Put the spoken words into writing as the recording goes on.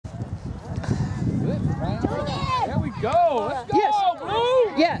go. Let's go, Yes.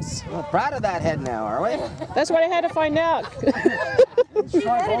 Blue. Yes. We're proud of that head now, are we? That's what I had to find out.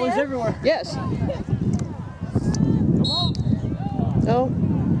 Ball is everywhere. Yes. No.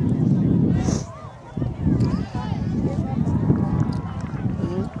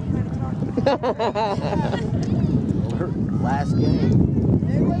 Last game.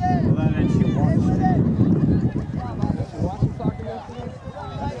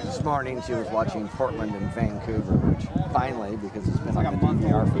 This morning she was watching Portland and Vancouver, which finally, because it's been on the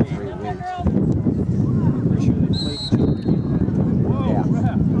DVR for 3 weeks. Pretty sure they played each other again. Yeah.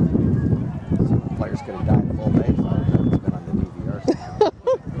 Some players could have died full day by the time it's been on the DVR.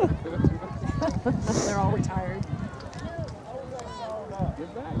 They're all retired.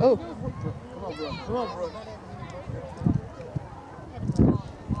 Oh. Come on, bro. Come on, bro.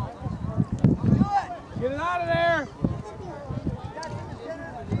 Get it out of there.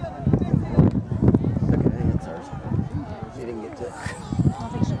 Okay, it's ours. She didn't get to it. I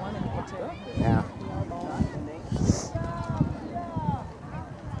don't think she wanted to get to it. Yeah.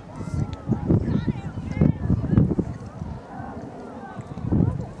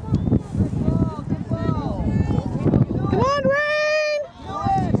 Come on, Rain!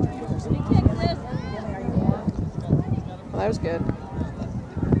 Well, that was good.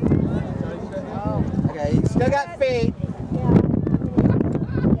 Okay, you still got feet.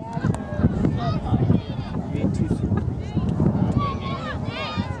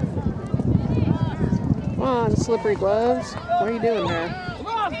 Come on, slippery gloves. What are you doing there? Come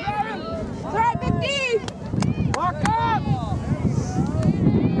on, Dragon. All right, Big D! Walk up.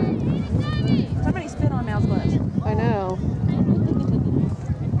 Somebody spit on Mal's gloves. I know.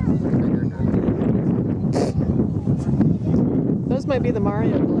 Those might be the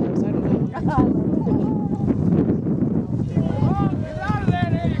Mario gloves. I don't know. Come on, get out of there.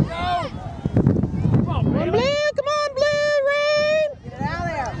 There you go. Come on, Come on, Blue. Blue! Come on, Blue! Rain! Get it out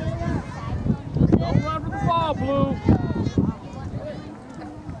of there. Don't run for the ball, Blue.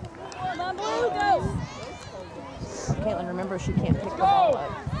 Come on, Blue, go! Caitlin, remember she can't pick the Go. ball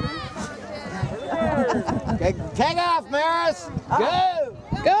up. Okay, take off, Maris. Go.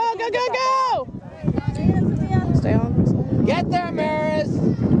 Go, go, go, go! Stay on. Get there, Maris.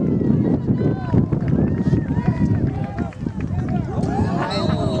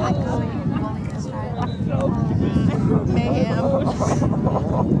 Mayhem.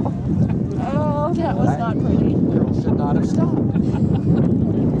 Oh, that was not pretty. Girl should not have stopped.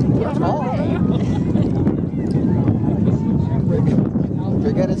 If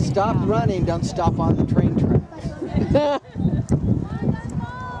you're gonna stop running, don't stop on the train tracks.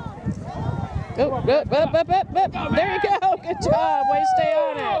 Go, go, up, up, up, up. There you go. Good job. Way to stay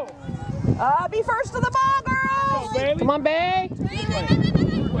on it. Be first to the ball, girls! Come on, Bay.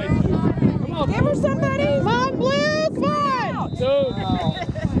 Come on, Give her somebody! Come on, Blue. Come on. dude.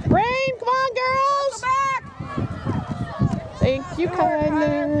 Rain, come on, girls. Back! Thank you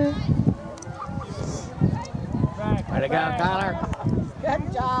kindly. Way to go, Tyler. Good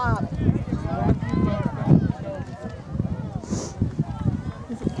job.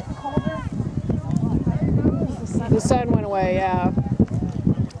 Is it getting colder? The sun went away, yeah.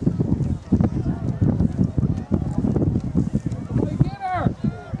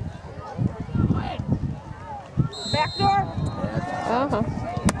 Back door. Uh-huh.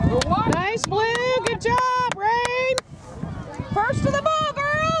 Nice, Blue. Good job, Rain. First to the ball,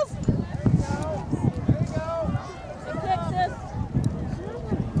 girls.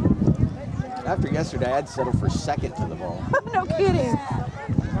 After yesterday, I'd settle for second to the ball. No kidding.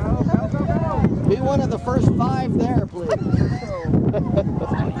 Be one of the first 5 there, please. Come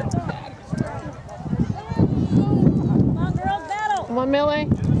on, girls, battle. Come on, Millie.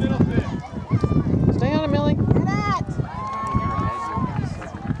 Stay on it, Millie. Get that.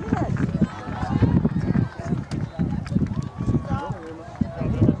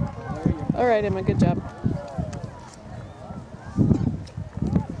 All right, Emma. Good job.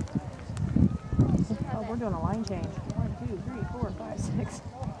 Oh, we're doing a line change. 1, 2, 3, 4, 5, 6.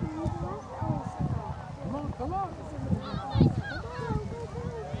 Come on.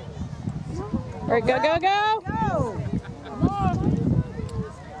 All right, go, go, go. Go.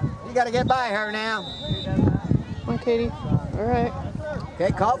 You got to get by her now. Come on, Katie. All right.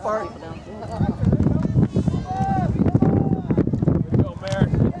 Okay, call for it. Good go, Mary.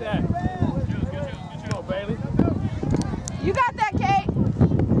 Get that. Good go, Bailey. You got that, Kate.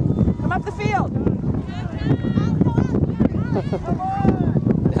 Come up the field.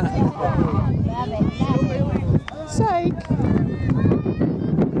 Psych.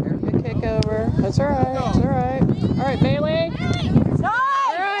 Good kick over. That's all right. That's all right. All right, Bailey. Nice.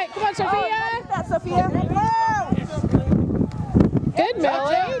 All right, come on, Sophia. Oh, that, Sophia.